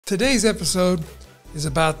Today's episode is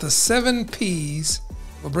about the 7 P's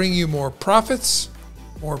will bring you more profits,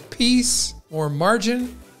 more peace, more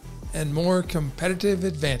margin, and more competitive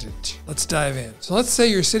advantage. Let's dive in. So let's say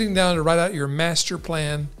you're sitting down to write out your master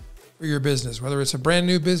plan for your business, whether it's a brand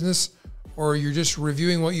new business or you're just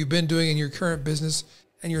reviewing what you've been doing in your current business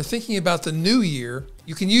and you're thinking about the new year.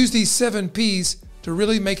 You can use these 7 P's to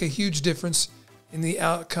really make a huge difference in the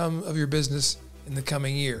outcome of your business in the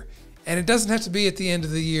coming year. And it doesn't have to be at the end of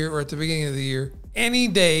the year or at the beginning of the year. Any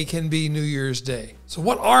day can be New Year's Day. So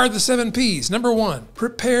what are the 7 P's? Number 1,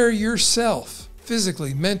 prepare yourself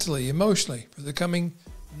physically, mentally, emotionally for the coming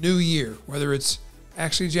new year, whether it's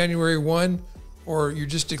actually January 1 or you're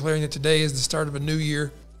just declaring that today is the start of a new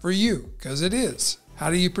year for you, because it is. How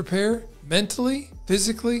do you prepare? Mentally,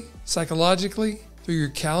 physically, psychologically, through your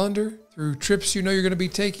calendar, through trips you know you're going to be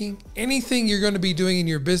taking. Anything you're going to be doing in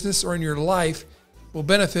your business or in your life will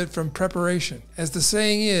benefit from preparation. As the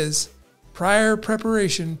saying is, prior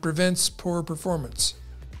preparation prevents poor performance.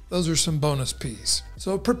 Those are some bonus P's.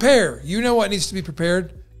 So prepare. You know what needs to be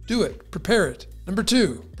prepared. Do it. Prepare it. Number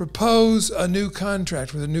 2, propose a new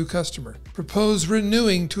contract with a new customer. Propose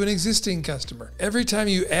renewing to an existing customer. Every time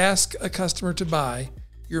you ask a customer to buy,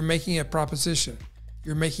 you're making a proposition.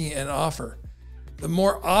 You're making an offer. The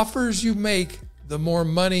more offers you make, the more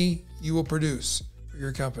money you will produce for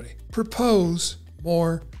your company. Propose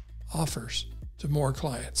more offers to more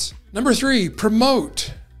clients. Number 3,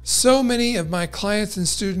 promote. So many of my clients and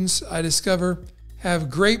students I discover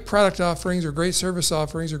have great product offerings or great service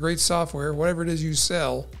offerings or great software, whatever it is you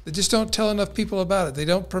sell. They just don't tell enough people about it. They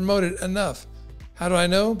don't promote it enough. How do I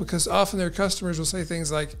know? Because often their customers will say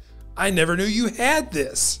things like, I never knew you had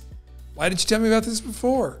this. Why didn't you tell me about this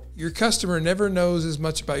before? Your customer never knows as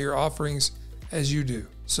much about your offerings as you do.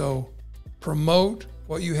 So promote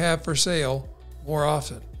what you have for sale more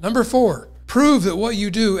often. Number 4, prove that what you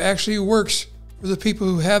do actually works for the people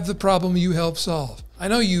who have the problem you help solve. I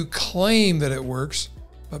know you claim that it works,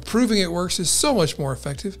 but proving it works is so much more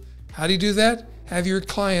effective. How do you do that? Have your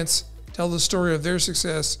clients tell the story of their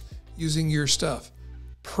success using your stuff.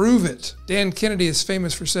 Prove it. Dan Kennedy is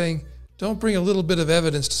famous for saying, don't bring a little bit of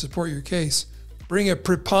evidence to support your case. Bring a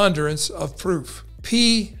preponderance of proof.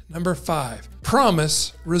 P, number 5,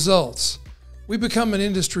 promise results. We become an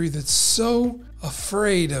industry that's so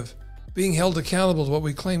afraid of being held accountable to what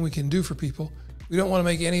we claim we can do for people. We don't want to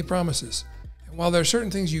make any promises. And while there are certain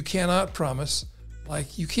things you cannot promise,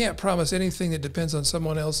 like you can't promise anything that depends on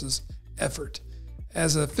someone else's effort.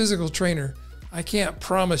 As a physical trainer, I can't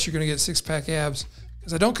promise you're going to get 6-pack abs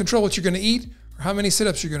because I don't control what you're going to eat or how many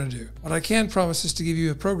sit-ups you're going to do. What I can promise is to give you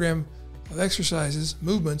a program of exercises,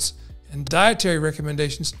 movements, and dietary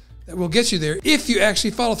recommendations that will get you there if you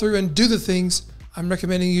actually follow through and do the things I'm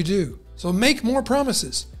recommending you do. So make more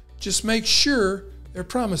promises. Just make sure they're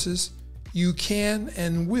promises you can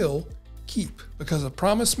and will keep, because a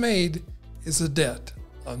promise made is a debt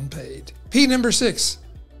unpaid. P, number 6,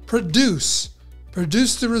 produce.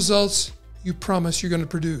 Produce the results you promise you're going to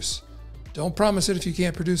produce. Don't promise it if you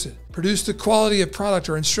can't produce it. Produce the quality of product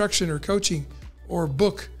or instruction or coaching or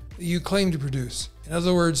book that you claim to produce. In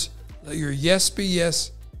other words, let your yes be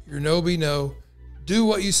yes, your no be no. Do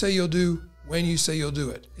what you say you'll do when you say you'll do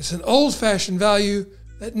it. It's an old-fashioned value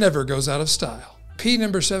that never goes out of style. P,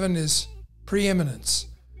 number 7, is preeminence.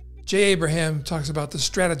 J. Abraham talks about the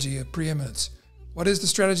strategy of preeminence. What is the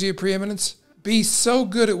strategy of preeminence? Be so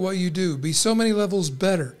good at what you do. Be so many levels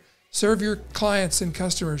better. Serve your clients and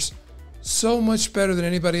customers so much better than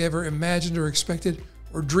anybody ever imagined or expected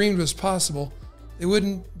or dreamed was possible. They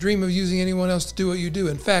wouldn't dream of using anyone else to do what you do.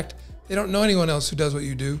 In fact, they don't know anyone else who does what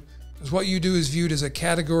you do, because what you do is viewed as a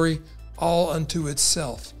category all unto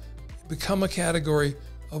itself. You become a category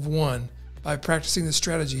of one by practicing the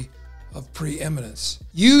strategy of preeminence.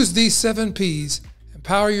 Use these 7 P's and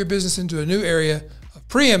power your business into a new area of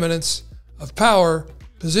preeminence, of power,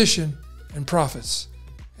 position, and profits.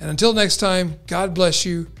 And until next time, God bless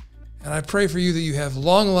you, and I pray for you that you have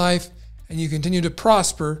long life and you continue to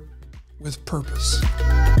prosper with purpose.